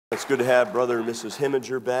It's good to have Brother and Mrs.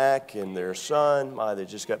 Heminger back and their son. They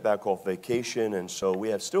just got back off vacation, and so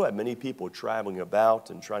we still have many people traveling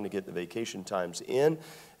about and trying to get the vacation times in,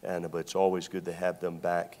 but it's always good to have them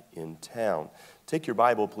back in town. Take your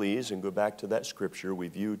Bible, please, and go back to that scripture we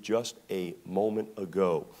viewed just a moment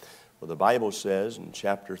ago. Well, the Bible says in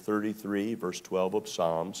chapter 33, verse 12 of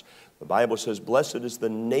Psalms, the Bible says, "Blessed is the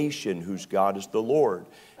nation whose God is the Lord,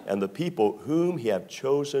 and the people whom he hath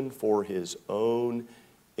chosen for his own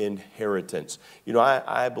inheritance." You know,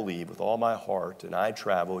 I believe with all my heart, and I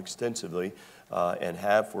travel extensively and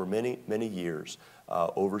have for many, many years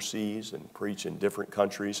overseas and preach in different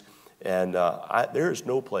countries. And there is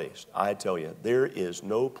no place, I tell you, there is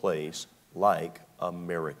no place like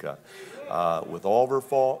America. With all of our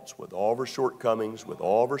faults, with all of our shortcomings, with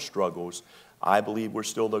all of our struggles, I believe we're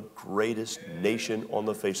still the greatest nation on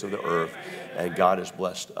the face of the earth, and God has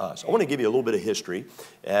blessed us. I want to give you a little bit of history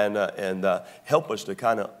and help us to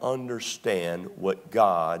kind of understand what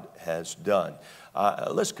God has done.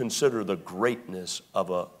 Let's consider the greatness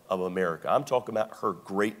of America. I'm talking about her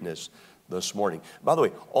greatness this morning. By the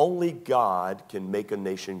way, only God can make a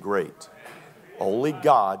nation great. Only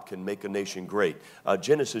God can make a nation great.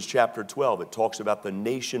 Genesis chapter 12, it talks about the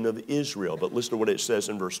nation of Israel. But listen to what it says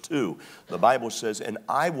in verse 2. The Bible says, "And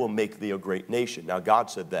I will make thee a great nation." Now God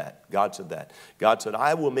said that. God said that. God said,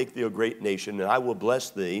 "I will make thee a great nation, and I will bless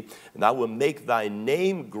thee, and I will make thy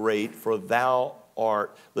name great, for thou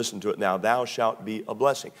art," listen to it now, "thou shalt be a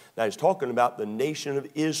blessing." Now he's talking about the nation of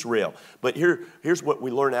Israel. But here's what we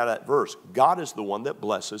learn out of that verse. God is the one that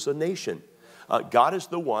blesses a nation. God is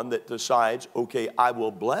the one that decides, okay, I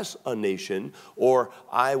will bless a nation or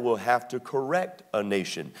I will have to correct a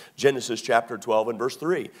nation. Genesis chapter 12 and verse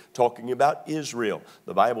 3, talking about Israel.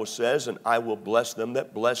 The Bible says, "And I will bless them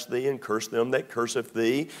that bless thee, and curse them that curseth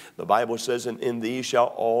thee." The Bible says, "And in thee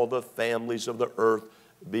shall all the families of the earth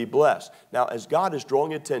be blessed." Now, as God is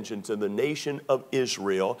drawing attention to the nation of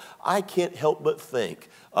Israel, I can't help but think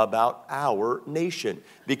about our nation.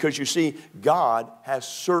 Because you see, God has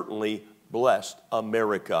certainly blessed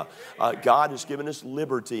America. God has given us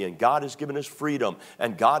liberty, and God has given us freedom,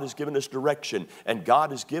 and God has given us direction, and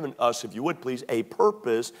God has given us, if you would please, a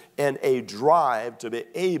purpose and a drive to be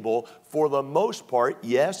able, for the most part,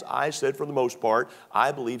 yes, I said for the most part,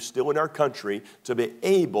 I believe still in our country, to be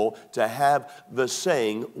able to have the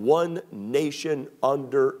saying, one nation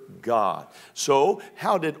under God. So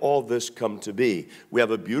how did all this come to be? We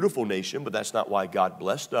have a beautiful nation, but that's not why God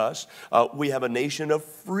blessed us. We have a nation of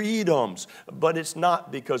freedoms, but it's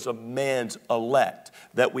not because of man's elect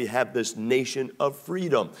that we have this nation of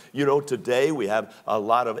freedom. You know, today we have a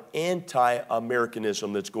lot of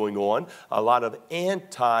anti-Americanism that's going on, a lot of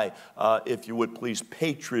if you would please,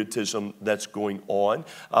 patriotism that's going on.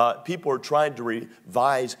 People are trying to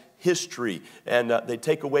revise history, and they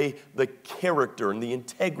take away the character and the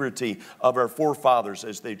integrity of our forefathers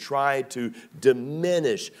as they try to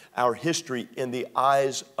diminish our history in the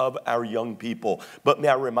eyes of our young people. But may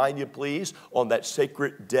I remind you, please, on that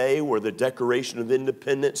sacred day where the Declaration of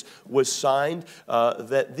Independence was signed,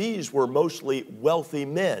 that these were mostly wealthy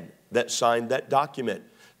men that signed that document.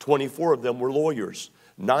 24 of them were lawyers.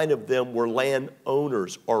 9 of them were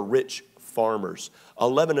landowners or rich farmers.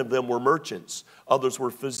 11 of them were merchants. Others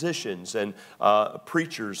were physicians and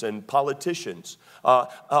preachers and politicians.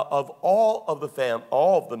 Of all of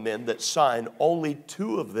the men that signed, only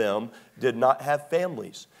 2 of them did not have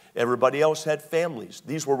families. Everybody else had families.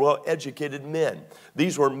 These were well-educated men.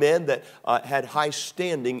 These were men that had high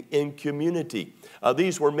standing in community.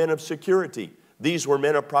 These were men of security. These were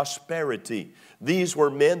men of prosperity. These were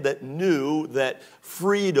men that knew that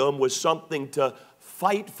freedom was something to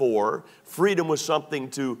fight for, freedom was something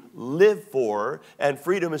to live for, and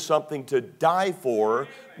freedom is something to die for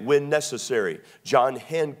when necessary. John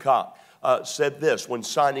Hancock said this when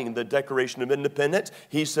signing the Declaration of Independence.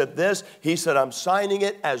 He said this, he said, "I'm signing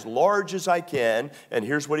it as large as I can," and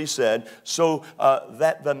here's what he said, "so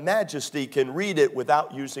that the Majesty can read it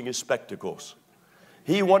without using his spectacles."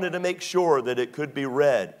 He wanted to make sure that it could be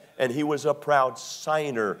read, and he was a proud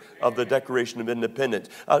signer of the Declaration of Independence.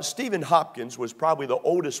 Stephen Hopkins was probably the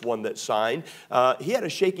oldest one that signed. He had a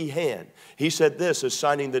shaky hand. He said this as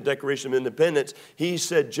signing the Declaration of Independence. He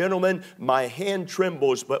said, "Gentlemen, my hand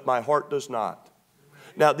trembles, but my heart does not."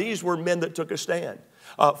 Now, these were men that took a stand.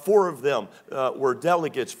 4 of them were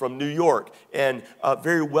delegates from New York and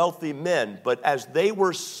very wealthy men. But as they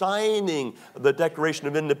were signing the Declaration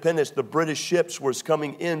of Independence, the British ships was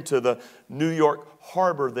coming into the New York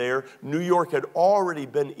harbor there. New York had already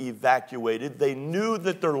been evacuated. They knew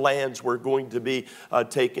that their lands were going to be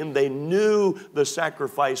taken. They knew the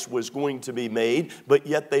sacrifice was going to be made, but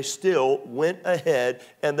yet they still went ahead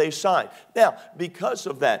and they signed. Now, because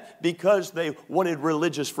of that, because they wanted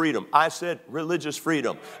religious freedom, I said religious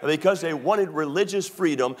freedom, because they wanted religious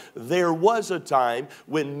freedom, there was a time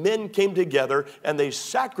when men came together and they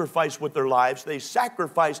sacrificed with their lives. They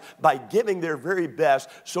sacrificed by giving their very best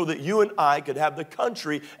so that you and I could have the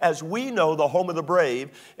country as we know, the home of the brave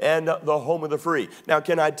and the home of the free. Now,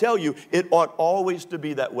 can I tell you, it ought always to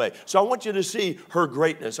be that way. So I want you to see her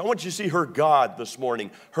greatness. I want you to see her God this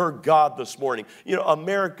morning. Her God this morning. You know,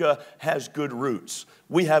 America has good roots.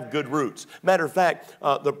 We have good roots. Matter of fact,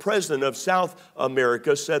 the president of South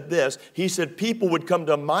America said this. He said, people would come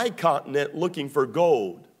to my continent looking for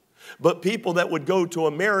gold, but people that would go to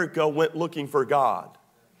America went looking for God.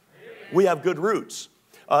 We have good roots.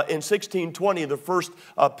 In 1620, the first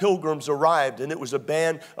pilgrims arrived, and it was a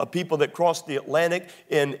band of people that crossed the Atlantic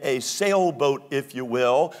in a sailboat, if you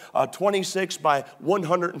will, 26 by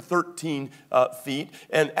 113 feet.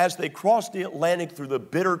 And as they crossed the Atlantic through the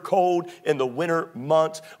bitter cold in the winter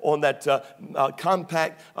months on that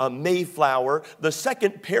compact Mayflower, the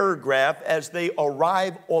second paragraph, as they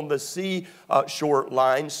arrive on the seashore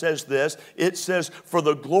line, says this. It says, for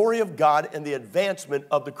the glory of God and the advancement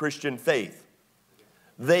of the Christian faith.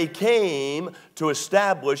 They came to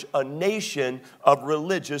establish a nation of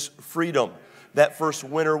religious freedom. That first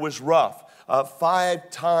winter was rough. 5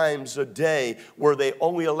 times a day were they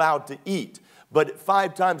only allowed to eat. But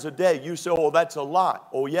 5 times a day, you say, oh, that's a lot.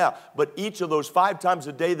 Oh, yeah. But each of those 5 times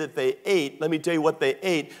a day that they ate, let me tell you what they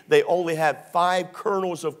ate. They only had 5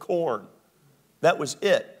 kernels of corn. That was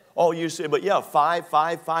it. Oh, you say, but yeah, 5,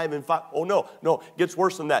 5, 5, and 5. Oh, no, it gets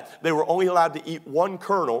worse than that. They were only allowed to eat 1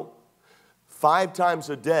 kernel. 5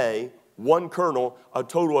 times a day, 1 kernel, a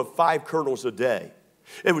total of 5 kernels a day.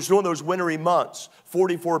 It was during those wintry months.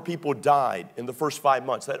 44 people died in the first 5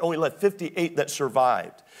 months. That only left 58 that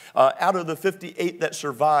survived. Out of the 58 that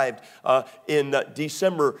survived in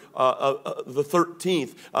December the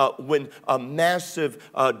 13th, when a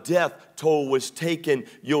massive death toll was taken,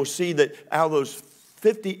 you'll see that out of those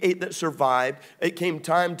 58 that survived, it came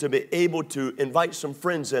time to be able to invite some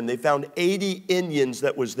friends in. They found 80 Indians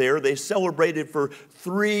that was there. They celebrated for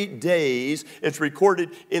 3 days. It's recorded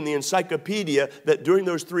in the encyclopedia that during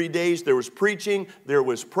those 3 days there was preaching, there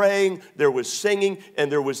was praying, there was singing,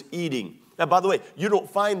 and there was eating. Now, by the way, you don't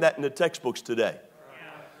find that in the textbooks today.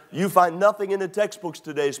 You find nothing in the textbooks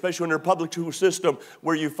today, especially in their public school system,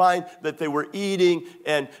 where you find that they were eating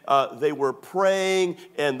and they were praying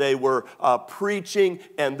and they were preaching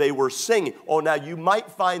and they were singing. Oh, now you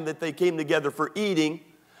might find that they came together for eating,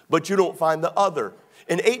 but you don't find the other.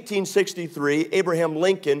 In 1863, Abraham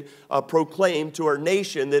Lincoln proclaimed to our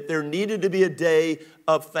nation that there needed to be a day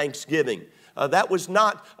of thanksgiving. That was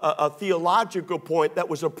not a theological point. That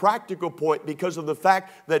was a practical point because of the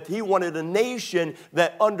fact that he wanted a nation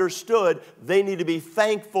that understood they need to be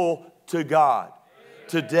thankful to God.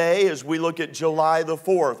 Today, as we look at July the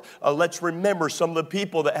 4th, let's remember some of the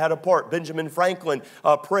people that had a part. Benjamin Franklin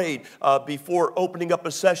prayed before opening up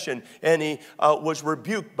a session, and he was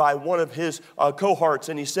rebuked by one of his cohorts,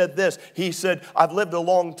 and he said this. He said, I've lived a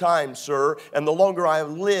long time, sir, and the longer I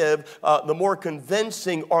live, the more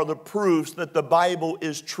convincing are the proofs that the Bible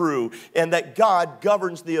is true and that God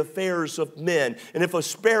governs the affairs of men. And if a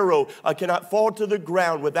sparrow cannot fall to the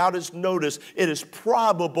ground without his notice, it is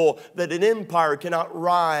probable that an empire cannot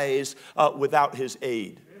rise without his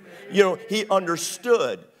aid. You know, he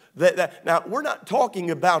understood that. Now, we're not talking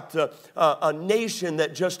about a nation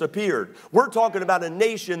that just appeared. We're talking about a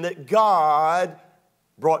nation that God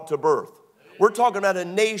brought to birth. We're talking about a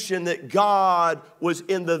nation that God was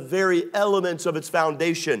in the very elements of its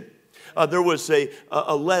foundation. There was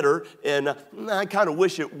a letter, and I kind of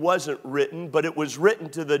wish it wasn't written, but it was written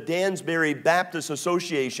to the Dansbury Baptist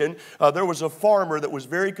Association. There was a farmer that was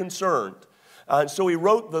very concerned. And so he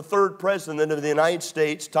wrote the 3rd president of the United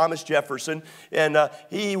States, Thomas Jefferson, and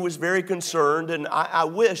he was very concerned. And I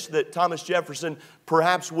wish that Thomas Jefferson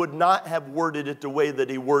perhaps would not have worded it the way that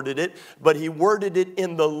he worded it, but he worded it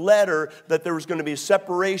in the letter that there was going to be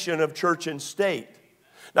separation of church and state.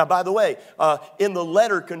 Now, by the way, in the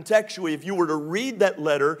letter, contextually, if you were to read that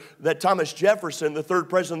letter that Thomas Jefferson, the 3rd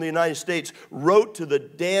president of the United States, wrote to the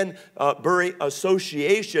Danbury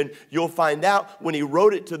Association, you'll find out when he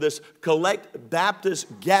wrote it to this collect Baptist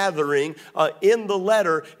gathering, in the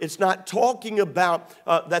letter, it's not talking about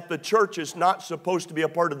that the church is not supposed to be a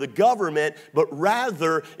part of the government, but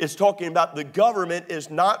rather it's talking about the government is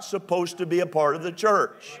not supposed to be a part of the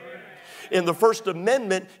church. In the First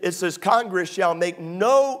Amendment, it says Congress shall make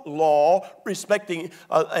no law respecting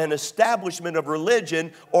an establishment of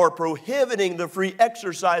religion or prohibiting the free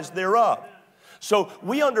exercise thereof. So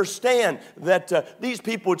we understand that these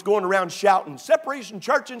people it's going around shouting, separation of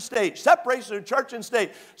church and state, separation of church and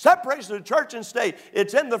state, separation of church and state.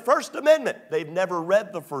 It's in the First Amendment. They've never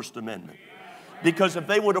read the First Amendment. Because if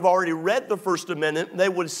they would have already read the First Amendment, they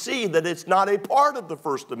would see that it's not a part of the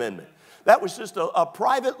First Amendment. That was just a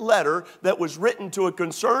private letter that was written to a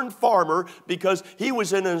concerned farmer because he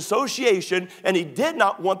was in an association and he did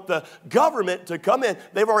not want the government to come in.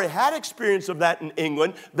 They've already had experience of that in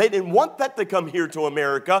England. They didn't want that to come here to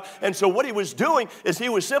America. And so what he was doing is he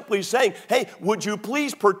was simply saying, hey, would you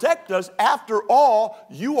please protect us? After all,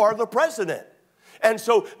 you are the president. And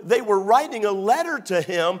so they were writing a letter to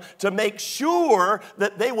him to make sure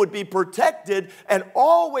that they would be protected and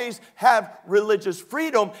always have religious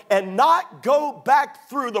freedom and not go back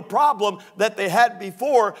through the problem that they had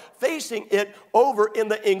before, facing it over in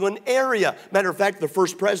the England area. Matter of fact, the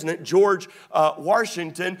first president, George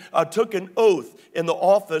Washington, took an oath in the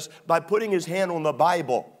office by putting his hand on the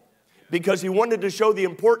Bible because he wanted to show the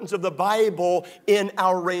importance of the Bible in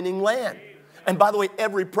our reigning land. And by the way,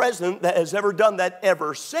 every president that has ever done that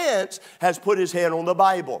ever since has put his hand on the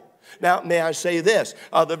Bible. Now, may I say this?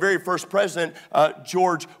 The very first president,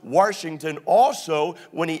 George Washington, also,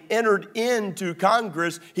 when he entered into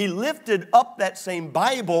Congress, he lifted up that same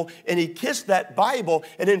Bible and he kissed that Bible.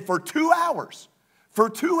 And then for 2 hours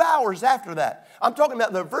after that, I'm talking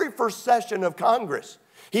about the very first session of Congress,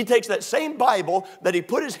 he takes that same Bible that he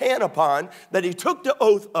put his hand upon, that he took the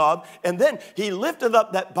oath of, and then he lifted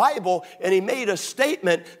up that Bible and he made a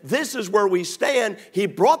statement, this is where we stand. He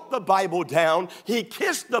brought the Bible down, he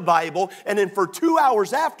kissed the Bible, and then for 2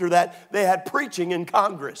 hours after that, they had preaching in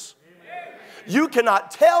Congress. You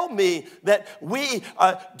cannot tell me that we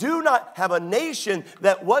do not have a nation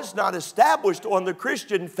that was not established on the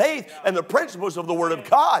Christian faith and the principles of the Word of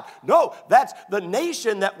God. No, that's the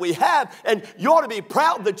nation that we have. And you ought to be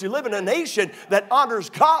proud that you live in a nation that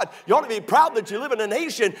honors God. You ought to be proud that you live in a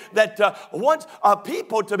nation that wants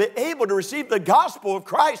people to be able to receive the gospel of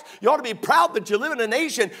Christ. You ought to be proud that you live in a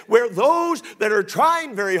nation where those that are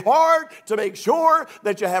trying very hard to make sure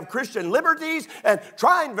that you have Christian liberties and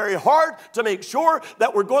trying very hard to make sure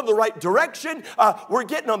that we're going the right direction. We're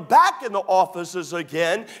getting them back in the offices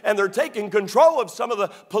again, and they're taking control of some of the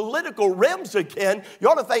political rims again. You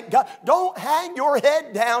ought to thank God. Don't hang your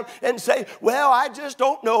head down and say, well, I just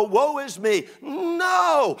don't know. Woe is me.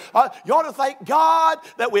 No. You ought to thank God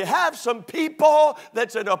that we have some people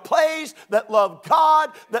that's in a place that love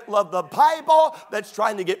God, that love the Bible, that's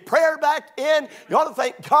trying to get prayer back in. You ought to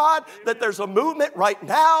thank God that there's a movement right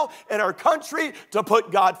now in our country to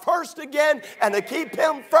put God first again and to keep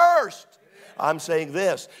Him first. I'm saying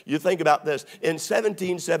this. You think about this. In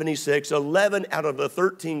 1776, 11 out of the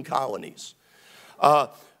 13 colonies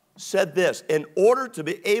said this. In order to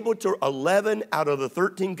be able to, 11 out of the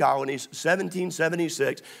 13 colonies,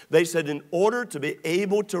 1776, they said in order to be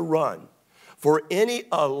able to run for any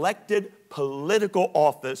elected political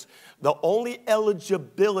office, the only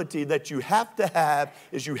eligibility that you have to have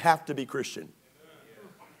is you have to be Christian.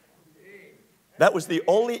 That was the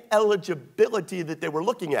only eligibility that they were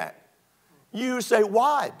looking at. You say,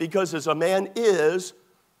 why? Because as a man is,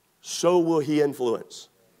 so will he influence.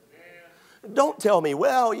 Don't tell me,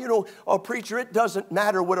 well, you know, oh, preacher, it doesn't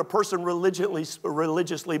matter what a person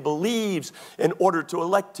religiously believes in order to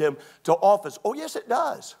elect him to office. Oh, yes, it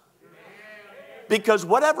does. Because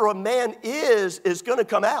whatever a man is going to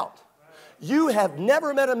come out. You have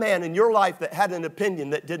never met a man in your life that had an opinion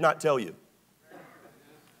that did not tell you.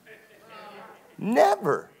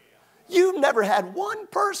 Never. You've never had one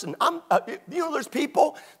person. There's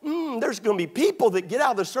people, there's going to be people that get out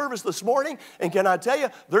of the service this morning, and can I tell you,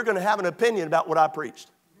 they're going to have an opinion about what I preached.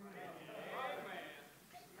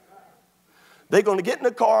 They're going to get in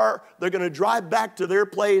the car, they're going to drive back to their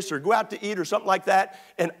place or go out to eat or something like that,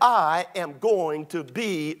 and I am going to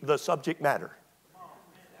be the subject matter.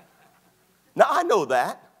 Now, I know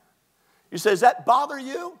that. You say, does that bother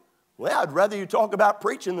you? Well, I'd rather you talk about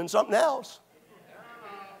preaching than something else.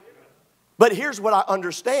 But here's what I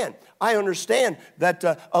understand. I understand that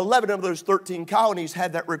 11 of those 13 colonies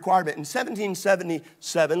had that requirement. In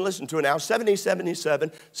 1777, listen to it now,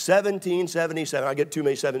 1777, I get too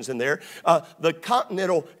many sevens in there, the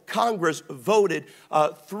Continental Congress voted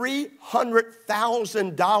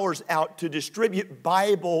 $300,000 out to distribute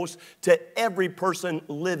Bibles to every person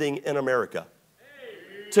living in America,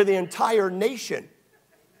 to the entire nation.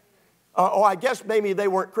 Oh, I guess maybe they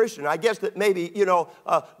weren't Christian. I guess that maybe,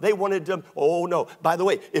 they wanted to, oh no. By the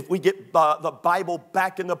way, if we get the Bible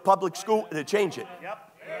back in the public school, it'll change it. Yep.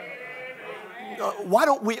 Why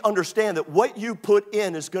don't we understand that what you put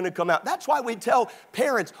in is going to come out? That's why we tell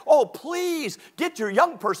parents, oh, please get your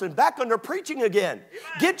young person back on their preaching again. Amen.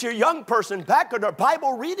 Get your young person back on their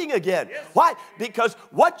Bible reading again. Yes. Why? Because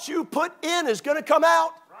what you put in is going to come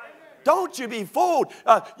out. Don't you be fooled.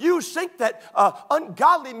 You sink that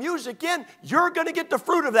ungodly music in, you're going to get the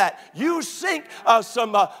fruit of that. You sink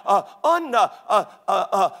some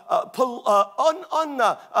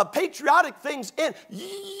unpatriotic things in,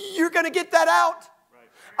 you're going to get that out. Right.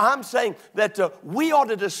 I'm saying that we ought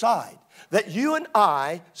to decide that you and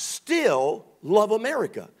I still love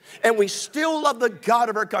America. And we still love the God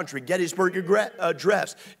of our country. Gettysburg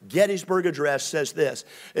Address. Gettysburg Address says this.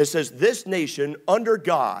 It says, this nation under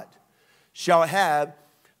God shall have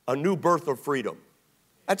a new birth of freedom.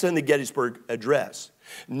 That's in the Gettysburg Address.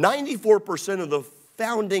 94% of the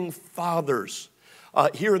founding fathers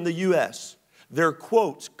here in the U.S., their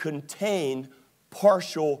quotes contain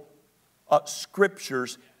partial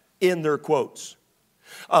scriptures in their quotes.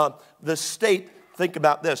 The state, think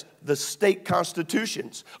about this, the state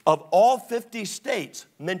constitutions of all 50 states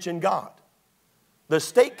mention God. The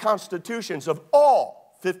state constitutions of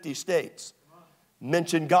all 50 states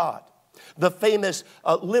mention God. The famous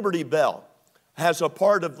Liberty Bell has a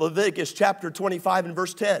part of Leviticus chapter 25 and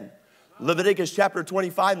verse 10. Leviticus chapter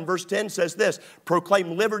 25 and verse 10 says this,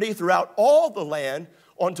 proclaim liberty throughout all the land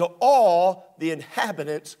unto all the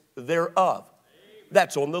inhabitants thereof.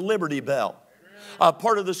 That's on the Liberty Bell.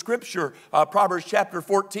 Part of the scripture, Proverbs chapter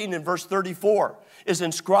 14 and verse 34, is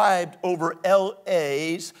inscribed over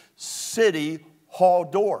L.A.'s city hall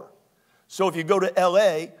door. So if you go to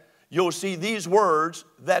L.A., you'll see these words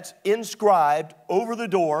that's inscribed over the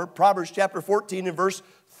door, Proverbs chapter 14 and verse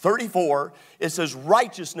 34. It says,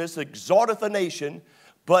 righteousness exalteth a nation,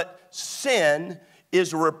 but sin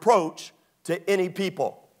is a reproach to any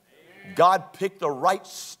people. Amen. God picked the right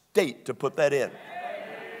state to put that in. Amen.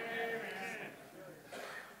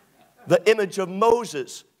 The image of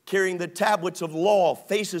Moses carrying the tablets of law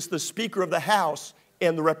faces the Speaker of the House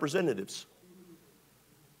and the representatives.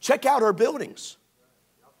 Check out our buildings.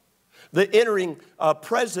 The entering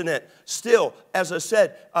president still, as I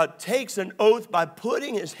said, takes an oath by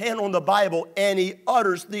putting his hand on the Bible, and he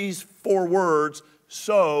utters these 4 words,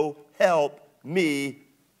 so help me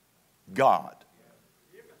God.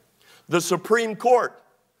 The Supreme Court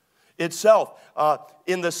itself,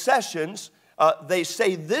 in the sessions, they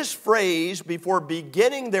say this phrase before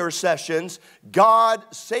beginning their sessions, God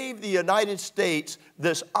save the United States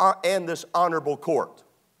and this honorable court.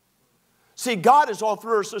 See, God is all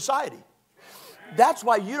through our society. That's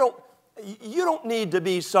why you don't need to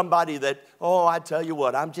be somebody that, oh, I tell you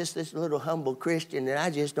what, I'm just this little humble Christian and I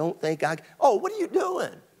just don't think I can. Oh, what are you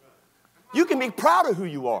doing? You can be proud of who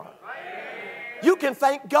you are. You can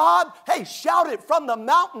thank God. Hey, shout it from the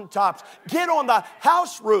mountaintops. Get on the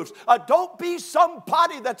house roofs. Don't be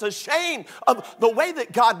somebody that's ashamed of the way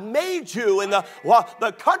that God made you and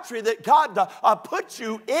the country that God put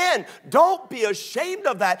you in. Don't be ashamed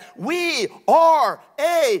of that. We are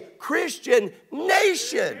a Christian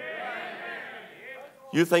nation.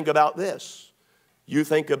 You think about this. You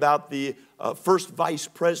think about the first vice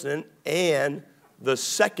president and the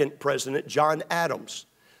second president, John Adams.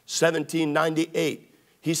 1798.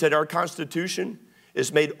 He said our Constitution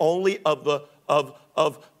is made only of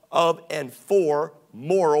and for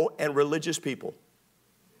moral and religious people.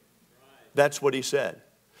 That's what he said.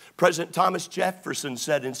 President Thomas Jefferson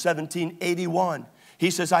said in 1781,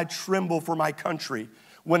 he says, I tremble for my country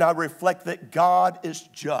when I reflect that God is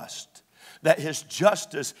just, that his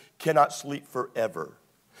justice cannot sleep forever.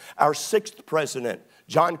 Our 6th president,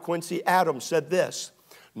 John Quincy Adams, said this,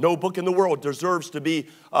 no book in the world deserves to be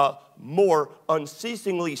more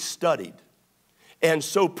unceasingly studied and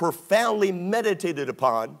so profoundly meditated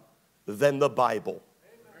upon than the Bible.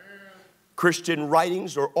 Amen. Christian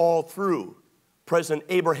writings are all through President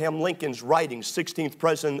Abraham Lincoln's writings, 16th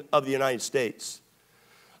President of the United States.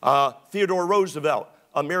 Theodore Roosevelt,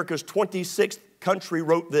 America's 26th country,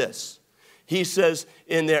 wrote this. He says,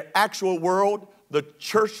 in their actual world, the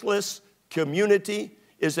churchless community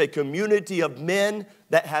is a community of men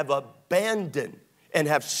that have abandoned and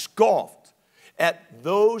have scoffed at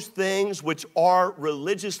those things which are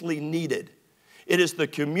religiously needed. It is the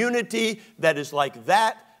community that is like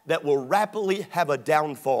that will rapidly have a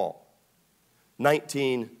downfall.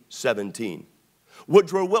 1917.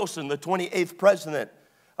 Woodrow Wilson, the 28th president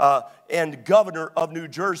and governor of New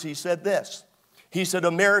Jersey, said this. He said,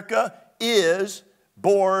 America is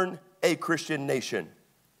born a Christian nation.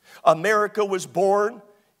 America was born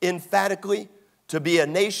emphatically to be a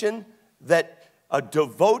nation that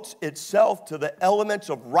devotes itself to the elements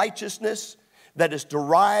of righteousness that is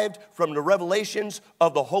derived from the revelations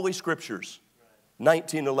of the Holy Scriptures.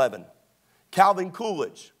 1911. Calvin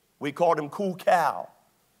Coolidge, we called him Cool Cal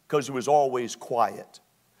because he was always quiet.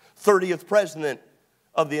 30th President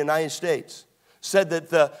of the United States said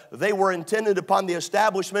that they were intended upon the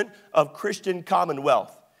establishment of Christian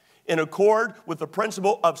commonwealth in accord with the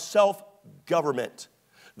principle of self-government.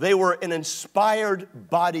 They were an inspired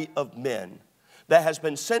body of men that has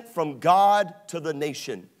been sent from God to the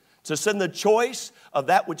nation to send the choice of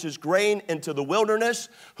that which is grain into the wilderness,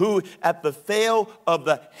 who at the fail of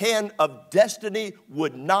the hand of destiny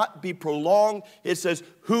would not be prolonged. It says,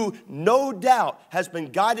 who no doubt has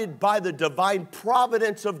been guided by the divine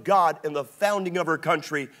providence of God in the founding of her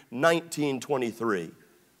country, 1923.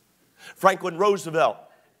 Franklin Roosevelt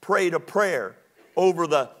prayed a prayer over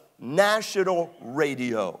the national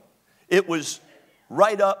radio. It was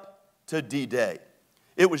right up to D-Day.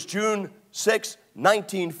 It was June 6,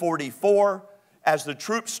 1944, as the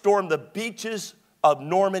troops stormed the beaches of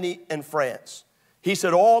Normandy in France. He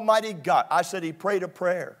said, Almighty God, I said he prayed a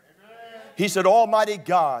prayer. Amen. He said, Almighty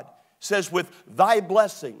God says, with thy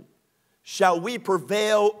blessing shall we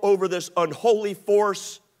prevail over this unholy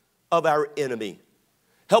force of our enemy.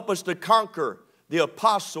 Help us to conquer the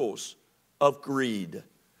apostles of greed,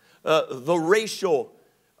 the racial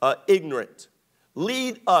ignorant.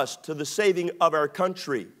 Lead us to the saving of our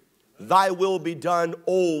country. Thy will be done,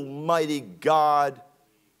 Almighty God.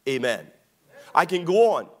 Amen. I can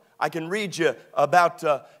go on. I can read you about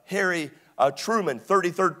Harry Truman,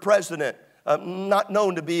 33rd president, not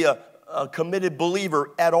known to be a committed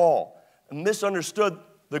believer at all. Misunderstood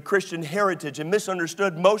the Christian heritage and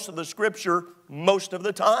misunderstood most of the scripture most of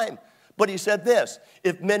the time. But he said this,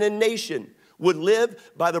 if men and nation would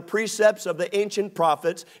live by the precepts of the ancient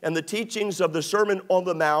prophets and the teachings of the Sermon on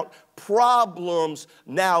the Mount, problems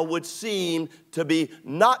now would seem to be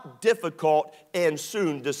not difficult and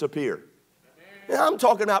soon disappear. Now, I'm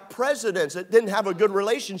talking about presidents that didn't have a good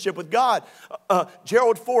relationship with God.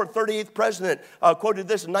 Gerald Ford, 38th president, quoted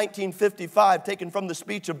this in 1955, taken from the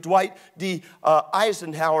speech of Dwight D.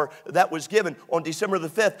 Eisenhower that was given on December the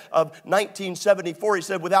 5th of 1974. He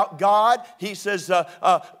said, without God, he says,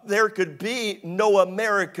 there could be no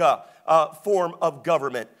America form of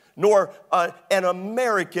government, nor an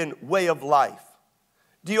American way of life.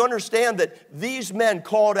 Do you understand that these men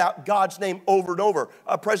called out God's name over and over?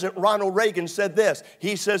 President Ronald Reagan said this.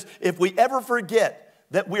 He says, if we ever forget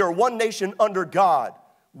that we are one nation under God,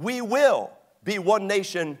 we will be one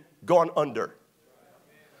nation gone under.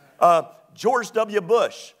 George W.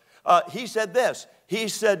 Bush, he said this. He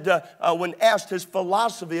said, when asked his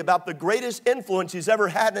philosophy about the greatest influence he's ever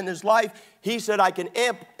had in his life, he said, I can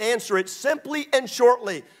answer it simply and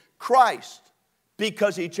shortly, Christ,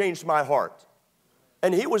 because he changed my heart.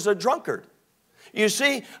 And he was a drunkard. You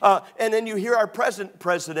see, and then you hear our present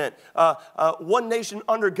president, one nation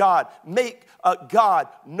under God, make God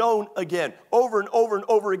known again, over and over and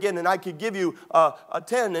over again. And I could give you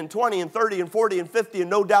 10 and 20 and 30 and 40 and 50 and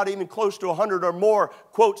no doubt even close to 100 or more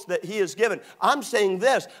quotes that he has given. I'm saying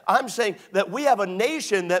this. I'm saying that we have a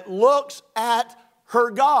nation that looks at her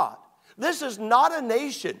God. This is not a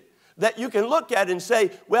nation that you can look at and say,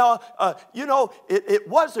 well, you know, it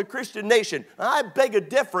was a Christian nation. I beg a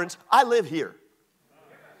difference. I live here.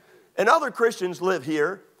 And other Christians live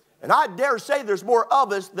here. And I dare say there's more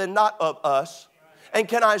of us than not of us. And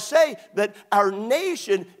can I say that our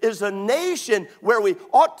nation is a nation where we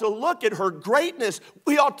ought to look at her greatness.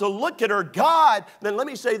 We ought to look at her God. Then let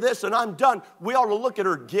me say this, and I'm done. We ought to look at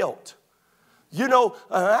her guilt. You know,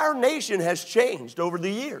 our nation has changed over the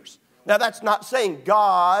years. Now, that's not saying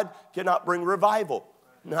God cannot bring revival.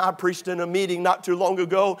 Now, I preached in a meeting not too long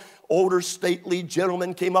ago. Older, stately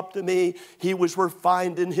gentleman came up to me. He was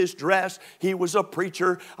refined in his dress. He was a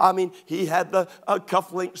preacher. I mean, he had the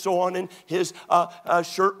cufflinks on, and his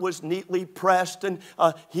shirt was neatly pressed, and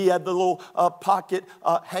he had the little pocket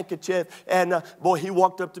handkerchief. And boy, he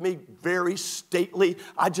walked up to me very stately.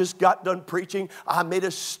 I just got done preaching. I made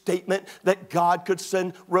a statement that God could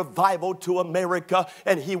send revival to America,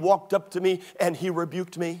 and he walked up to me and he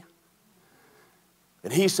rebuked me.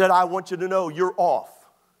 And he said, I want you to know you're off.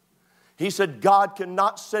 He said, God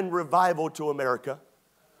cannot send revival to America.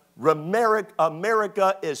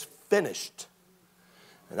 America is finished.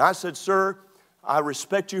 And I said, sir, I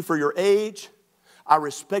respect you for your age. I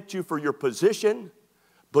respect you for your position.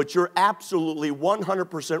 But you're absolutely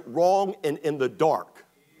 100% wrong and in the dark.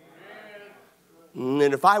 And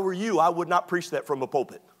if I were you, I would not preach that from a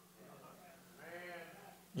pulpit.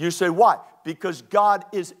 You say, why? Because God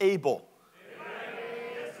is able.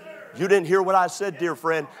 You didn't hear what I said, dear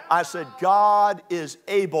friend. I said, God is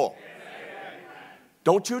able.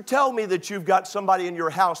 Don't you tell me that you've got somebody in your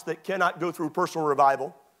house that cannot go through personal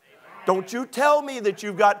revival. Don't you tell me that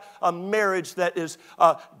you've got a marriage that is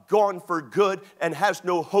gone for good and has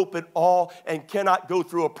no hope at all and cannot go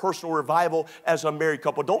through a personal revival as a married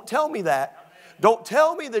couple. Don't tell me that. Don't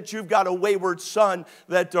tell me that you've got a wayward son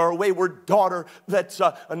or a wayward daughter that's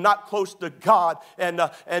not close to God and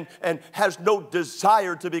has no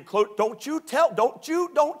desire to be close. Don't you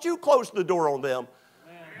close the door on them.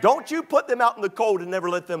 Don't you put them out in the cold and never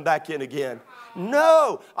let them back in again.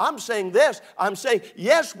 No, I'm saying this. I'm saying,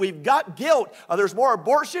 yes, we've got guilt. There's more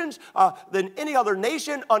abortions than any other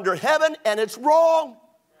nation under heaven, and it's wrong.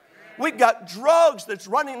 We've got drugs that's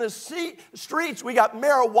running the streets. We got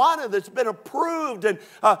marijuana that's been approved. And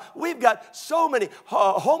we've got so many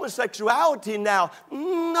homosexuality now.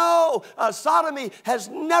 No, sodomy has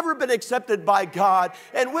never been accepted by God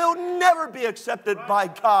and will never be accepted by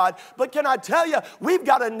God. But can I tell you, we've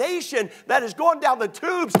got a nation that is going down the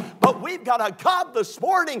tubes, but we've got a God this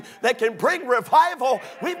morning that can bring revival.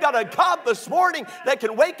 We've got a God this morning that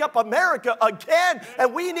can wake up America again.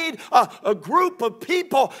 And we need a group of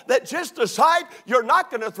people that just decide you're not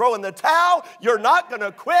going to throw in the towel. You're not going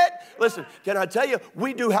to quit. Listen, can I tell you,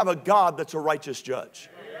 we do have a God that's a righteous judge.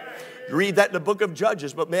 You read that in the book of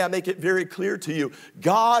Judges, but may I make it very clear to you,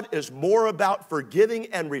 God is more about forgiving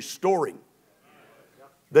and restoring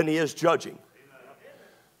than he is judging.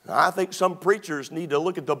 I think some preachers need to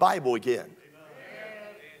look at the Bible again.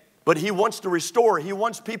 But he wants to restore. He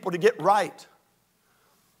wants people to get right.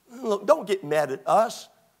 Look, don't get mad at us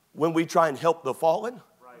when we try and help the fallen.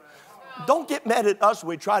 Don't get mad at us when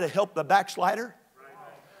we try to help the backslider.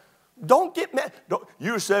 Don't get mad.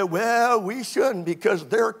 You say, well, we shouldn't because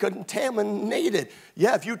they're contaminated.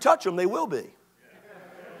 Yeah, if you touch them, they will be.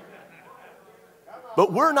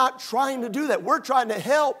 But we're not trying to do that. We're trying to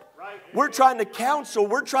help. We're trying to counsel.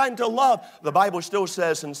 We're trying to love. The Bible still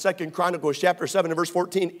says in 2 Chronicles chapter 7 and verse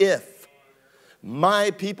 14, if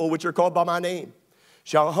my people, which are called by my name,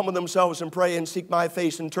 shall humble themselves and pray and seek my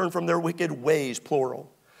face and turn from their wicked ways,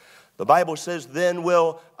 plural. The Bible says, then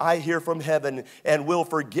will I hear from heaven and will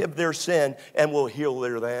forgive their sin and will heal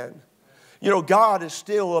their land. You know, God is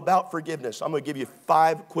still about forgiveness. I'm going to give you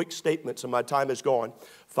 5 quick statements and my time is gone.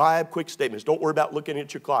 5 quick statements. Don't worry about looking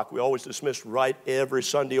at your clock. We always dismiss right every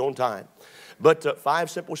Sunday on time. But 5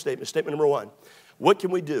 simple statements. Statement number 1, what can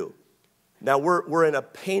we do? Now, we're in a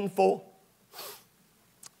painful,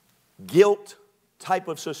 guilt type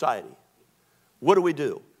of society. What do we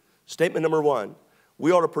do? Statement number 1,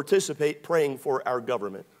 we ought to participate praying for our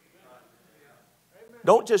government.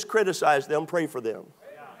 Don't just criticize them, pray for them.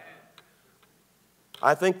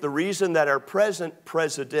 I think the reason that our present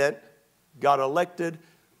president got elected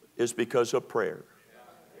is because of prayer.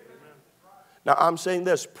 Now, I'm saying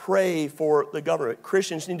this, pray for the government.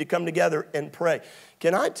 Christians need to come together and pray.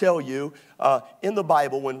 Can I tell you, in the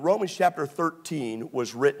Bible, when Romans chapter 13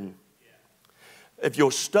 was written, if you'll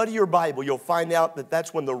study your Bible, you'll find out that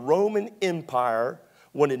that's when the Roman Empire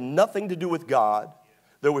wanted nothing to do with God.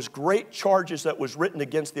 There was great charges that was written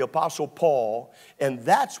against the Apostle Paul, and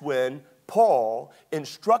that's when Paul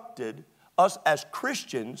instructed us as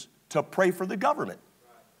Christians to pray for the government.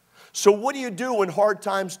 So what do you do when hard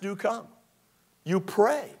times do come? You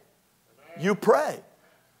pray. You pray.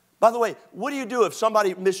 By the way, what do you do if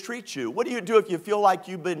somebody mistreats you? What do you do if you feel like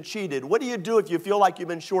you've been cheated? What do you do if you feel like you've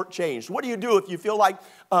been shortchanged? What do you do if you feel like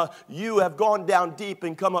you have gone down deep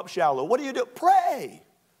and come up shallow? What do you do? Pray.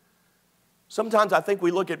 Sometimes I think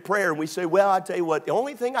we look at prayer and we say, well, I tell you what, the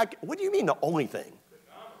only thing what do you mean the only thing?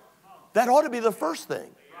 That ought to be the first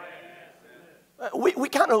thing. We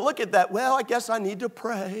kind of look at that, well, I guess I need to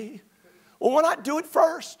pray. Well, why not do it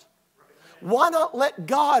first? Why not let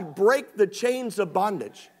God break the chains of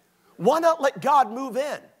bondage? Why not let God move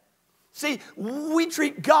in? See, we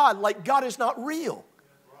treat God like God is not real.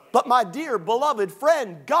 But my dear, beloved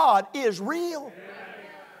friend, God is real.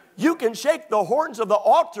 You can shake the horns of the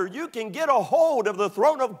altar. You can get a hold of the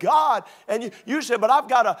throne of God. And you say, but I've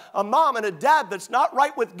got a mom and a dad that's not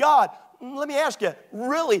right with God. Let me ask you,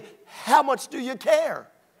 really, how much do you care?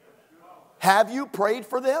 Have you prayed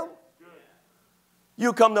for them?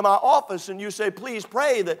 You come to my office and you say, please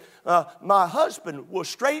pray that my husband will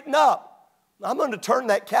straighten up. I'm going to turn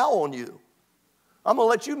that cow on you. I'm going to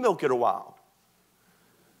let you milk it a while.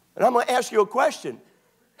 And I'm going to ask you a question.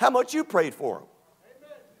 How much you prayed for him?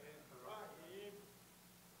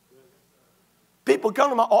 People come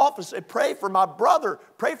to my office and pray for my brother,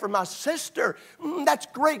 pray for my sister. That's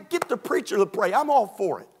great. Get the preacher to pray. I'm all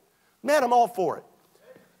for it. Man, I'm all for it.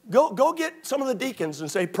 Go get some of the deacons and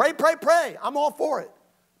say, pray, pray, pray. I'm all for it.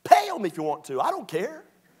 Pay them if you want to. I don't care.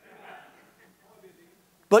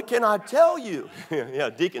 But can I tell you, yeah,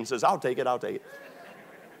 deacon says, I'll take it, I'll take it.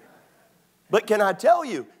 But can I tell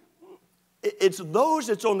you, it's those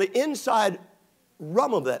that's on the inside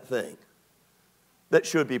realm of that thing that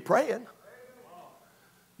should be praying.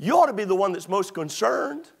 You ought to be the one that's most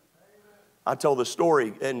concerned. I tell the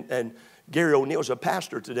story, and Gary O'Neill's a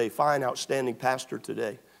pastor today, fine, outstanding pastor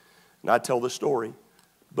today. And I tell the story.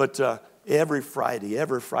 But every Friday,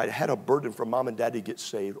 I had a burden for mom and daddy to get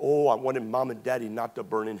saved. Oh, I wanted mom and daddy not to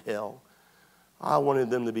burn in hell. I wanted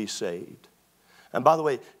them to be saved. And by the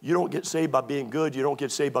way, you don't get saved by being good. You don't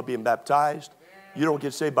get saved by being baptized. You don't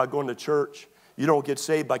get saved by going to church. You don't get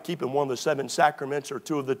saved by keeping one of the 7 sacraments or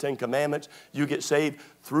 2 of the 10 commandments. You get saved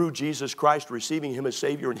through Jesus Christ, receiving him as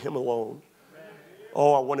Savior and him alone.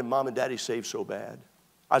 Oh, I wanted mom and daddy saved so bad.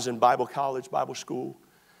 I was in Bible college, Bible school,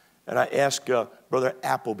 and I asked Brother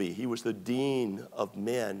Appleby. He was the dean of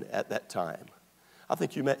men at that time. I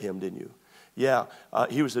think you met him, didn't you? Yeah,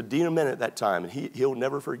 he was the dean of men at that time, and he'll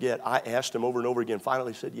never forget. I asked him over and over again.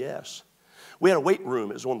 Finally, he said yes. We had a weight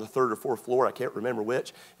room. It was on the 3rd or 4th floor. I can't remember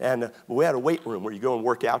which. And we had a weight room where you go and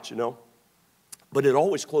work out, you know. But it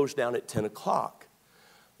always closed down at 10 o'clock.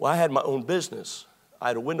 Well, I had my own business. I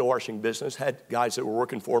had a window washing business, had guys that were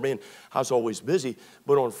working for me, and I was always busy.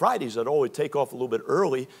 But on Fridays, I'd always take off a little bit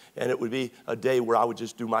early, and it would be a day where I would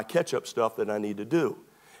just do my catch-up stuff that I need to do.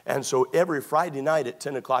 And so every Friday night at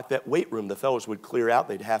 10 o'clock, that weight room, the fellows would clear out.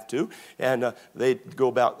 They'd have to. And they'd go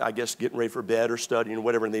about, I guess, getting ready for bed or studying or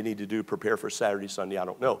whatever they need to do, prepare for Saturday, Sunday, I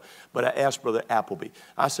don't know. But I asked Brother Appleby.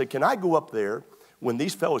 I said, can I go up there when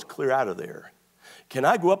these fellows clear out of there? Can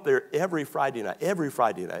I go up there every Friday night? Every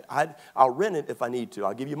Friday night. I'll rent it if I need to.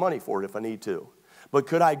 I'll give you money for it if I need to. But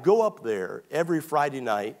could I go up there every Friday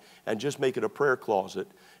night and just make it a prayer closet?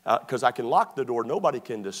 Because I can lock the door. Nobody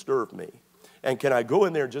can disturb me. And can I go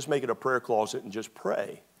in there and just make it a prayer closet and just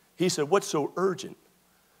pray? He said, what's so urgent?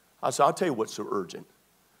 I said, I'll tell you what's so urgent.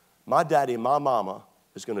 My daddy and my mama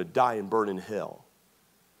is going to die and burn in hell.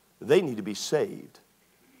 They need to be saved.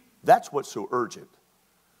 That's what's so urgent.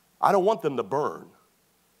 I don't want them to burn.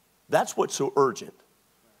 That's what's so urgent.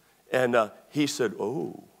 And he said,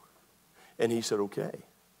 oh. And he said, okay.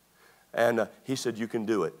 And he said, you can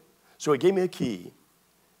do it. So he gave me a key,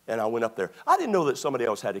 and I went up there. I didn't know that somebody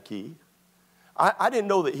else had a key. I didn't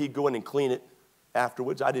know that he'd go in and clean it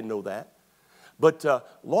afterwards. I didn't know that. But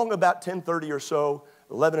long about 10:30 or so,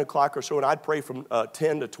 11 o'clock or so, and I'd pray from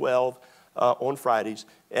 10 to 12 on Fridays.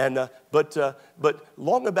 And but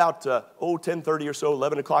long about 10:30 or so,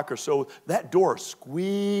 11 o'clock or so, that door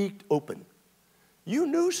squeaked open. You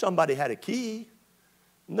knew somebody had a key.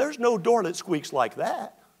 And there's no door that squeaks like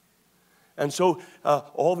that. And so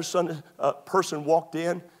all of a sudden, a person walked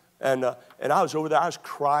in, and I was over there. I was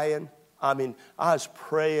crying. I mean, I was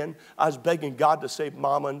praying. I was begging God to save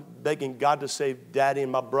Mama and begging God to save Daddy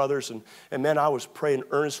and my brothers. And man, I was praying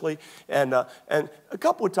earnestly. And a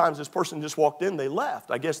couple of times this person just walked in. They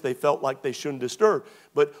left. I guess they felt like they shouldn't disturb.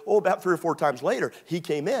 But about 3 or 4 times later, he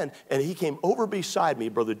came in, and he came over beside me,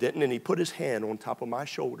 Brother Denton, and he put his hand on top of my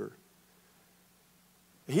shoulder.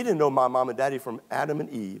 He didn't know my mom and daddy from Adam and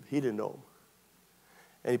Eve. He didn't know them.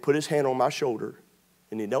 And he put his hand on my shoulder,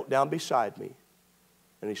 and he knelt down beside me.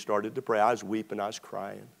 And he started to pray. I was weeping. I was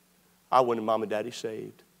crying. I wanted mom and daddy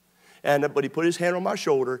saved. But he put his hand on my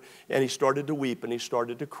shoulder, and he started to weep, and he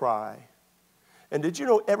started to cry. And did you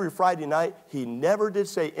know every Friday night, he never did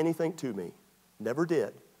say anything to me. Never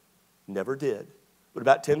did. Never did. But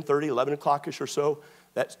about 10:30, 11 o'clock-ish or so,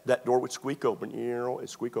 that door would squeak open. You know,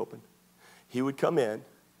 it'd squeak open. He would come in.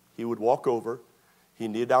 He would walk over. He'd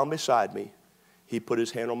kneel down beside me. He'd put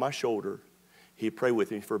his hand on my shoulder. He'd pray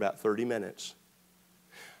with me for about 30 minutes.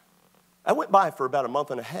 I went by for about a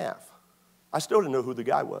month and a half. I still didn't know who the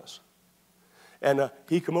guy was. And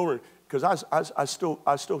he'd come over, because I was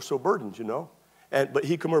still so burdened, you know. But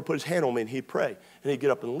he'd come over, put his hand on me, and he'd pray. And he'd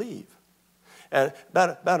get up and leave. And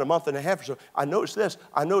about a month and a half or so, I noticed this.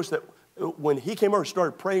 I noticed that when he came over and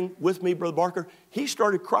started praying with me, Brother Barker, he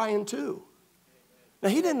started crying too. Now,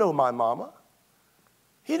 he didn't know my mama.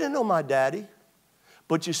 He didn't know my daddy.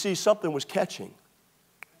 But you see, something was catching.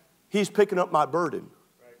 He's picking up my burden.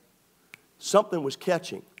 Something was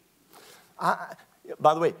catching.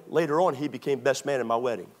 By the way, later on, he became best man at my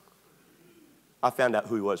wedding. I found out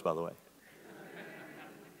who he was, by the way.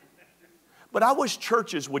 But I wish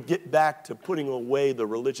churches would get back to putting away the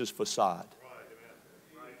religious facade.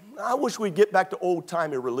 I wish we'd get back to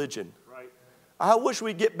old-timey religion. I wish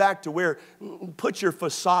we'd get back to where, put your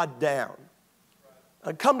facade down.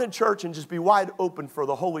 Come to church and just be wide open for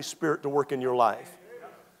the Holy Spirit to work in your life.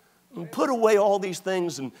 And put away all these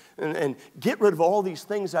things and get rid of all these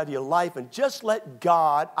things out of your life and just let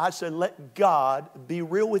God, I said, let God be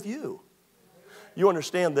real with you. You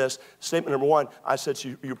understand this? Statement number one, I said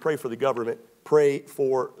you pray for the government. Pray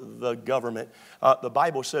for the government. The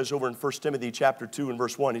Bible says over in 1 Timothy chapter 2 and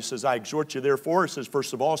verse 1, he says, I exhort you therefore, it says,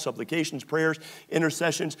 first of all, supplications, prayers,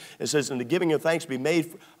 intercessions. It says, and the giving of thanks be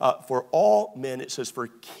made for all men. It says, for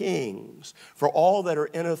kings, for all that are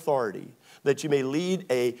in authority, that you may lead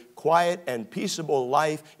a quiet and peaceable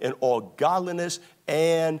life in all godliness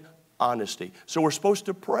and honesty. So we're supposed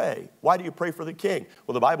to pray. Why do you pray for the king?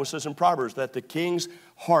 Well, the Bible says in Proverbs that the king's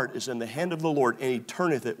heart is in the hand of the Lord, and he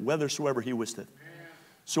turneth it whithersoever he wisteth.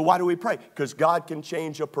 So why do we pray? Because God can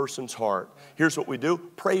change a person's heart. Here's what we do.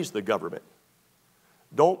 Praise the government.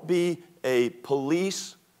 Don't be a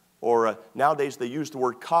police or nowadays they use the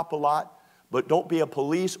word cop a lot, but don't be a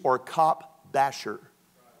police or cop basher.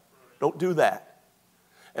 Don't do that.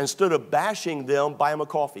 Instead of bashing them, buy them a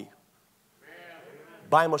coffee.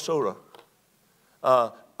 Buy them a soda.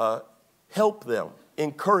 Help them.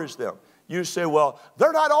 Encourage them. You say, well,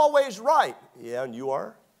 they're not always right. Yeah, and you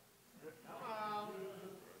are.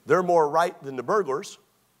 They're more right than the burglars.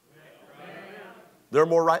 They're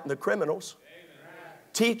more right than the criminals.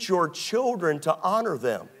 Teach your children to honor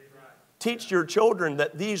them. Teach your children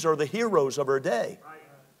that these are the heroes of our day.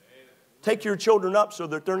 Take your children up so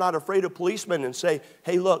that they're not afraid of policemen and say,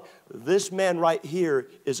 hey, look, this man right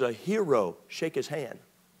here is a hero. Shake his hand.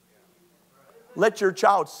 Let your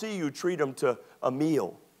child see you treat him to a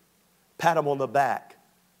meal. Pat him on the back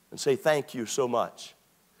and say, thank you so much.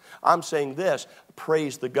 I'm saying this,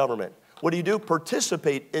 praise the government. What do?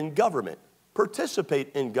 Participate in government.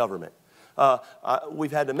 Participate in government.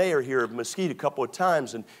 We've had the mayor here of Mesquite a couple of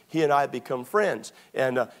times, and he and I have become friends.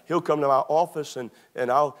 And he'll come to my office, and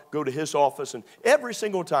I'll go to his office. And every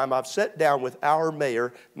single time I've sat down with our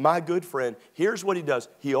mayor, my good friend, here's what he does.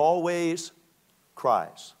 He always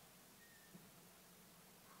cries.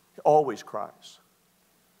 He always cries.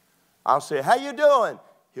 I'll say, how you doing?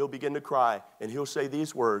 He'll begin to cry, and he'll say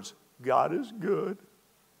these words, God is good.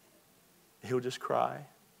 He'll just cry.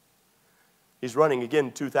 He's running again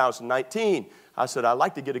in 2019. I said, I'd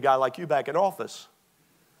like to get a guy like you back in office.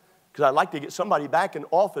 Because I'd like to get somebody back in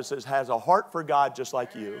office that has a heart for God just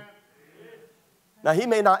like you. Now, he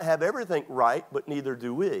may not have everything right, but neither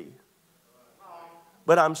do we.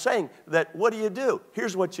 But I'm saying that what do?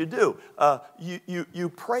 Here's what you do. You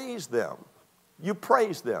praise them. You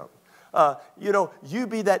praise them. You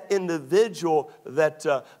be that individual that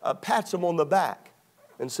pats them on the back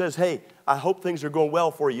and says, hey, I hope things are going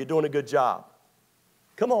well for you. You're doing a good job.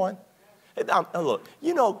 Come on.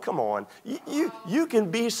 Look, come on. You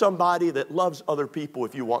can be somebody that loves other people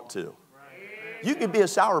if you want to. You can be a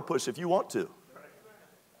sourpuss if you want to.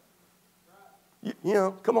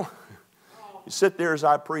 Come on. You sit there as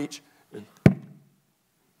I preach.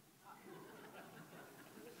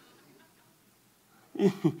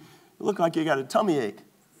 You look like you got a tummy ache.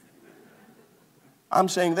 I'm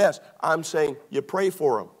saying this. I'm saying you pray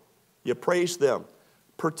for them. You praise them.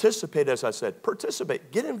 Participate, as I said.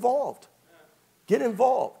 Participate. Get involved. Get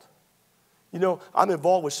involved. I'm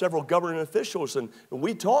involved with several government officials, and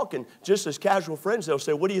we talk, and just as casual friends, they'll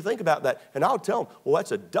say, what do you think about that? And I'll tell them, well,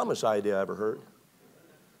 that's the dumbest idea I ever heard.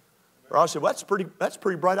 Or I'll say, well, that's a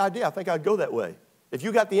pretty bright idea. I think I'd go that way. If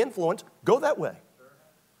you got the influence, go that way.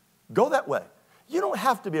 Go that way. You don't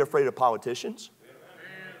have to be afraid of politicians.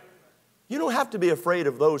 You don't have to be afraid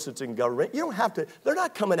of those that's in government. You don't have to. They're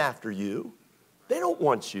not coming after you. They don't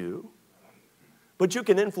want you. But you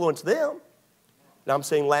can influence them. Now I'm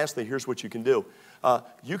saying lastly, here's what you can do.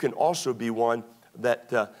 You can also be one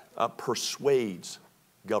that persuades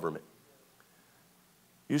government.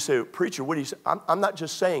 You say, preacher, what do you say? I'm not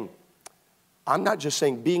just saying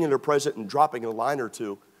being in their presence and dropping a line or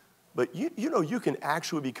two, but you can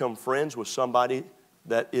actually become friends with somebody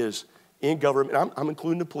that is in government. I'm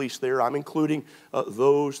including the police there. I'm including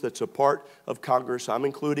those that's a part of Congress. I'm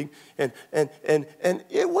including, and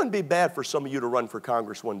it wouldn't be bad for some of you to run for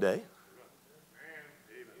Congress one day.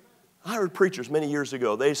 I heard preachers many years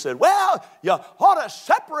ago, they said, well, you ought to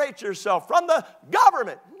separate yourself from the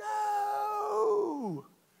government. No.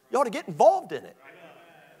 You ought to get involved in it.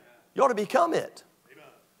 You ought to become it.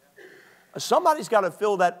 Somebody's got to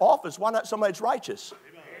fill that office. Why not somebody that's righteous?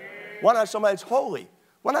 Why not somebody that's holy?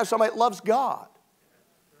 Why not somebody that loves God?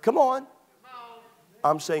 Come on.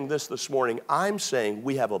 I'm saying this morning. I'm saying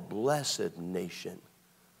we have a blessed nation.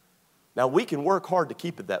 Now, we can work hard to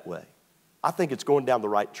keep it that way. I think it's going down the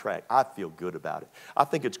right track. I feel good about it. I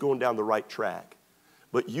think it's going down the right track.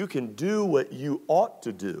 But you can do what you ought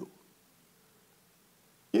to do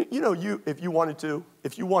If you wanted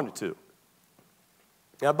to.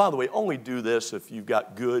 Now, by the way, only do this if you've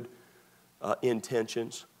got good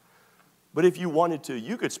intentions. But if you wanted to,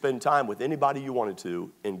 you could spend time with anybody you wanted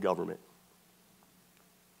to in government.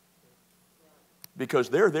 Because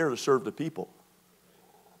they're there to serve the people.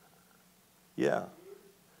 Yeah.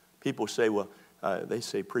 People say, they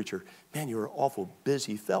say, preacher, man, you're an awful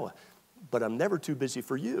busy fella. But I'm never too busy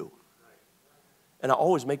for you. And I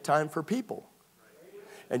always make time for people.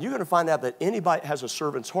 And you're going to find out that anybody that has a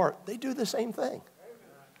servant's heart, they do the same thing.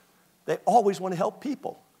 They always want to help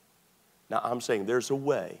people. Now, I'm saying there's a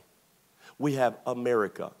way. We have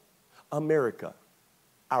America. America,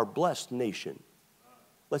 our blessed nation.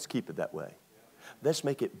 Let's keep it that way. Let's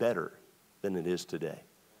make it better than it is today.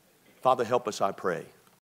 Father, help us, I pray.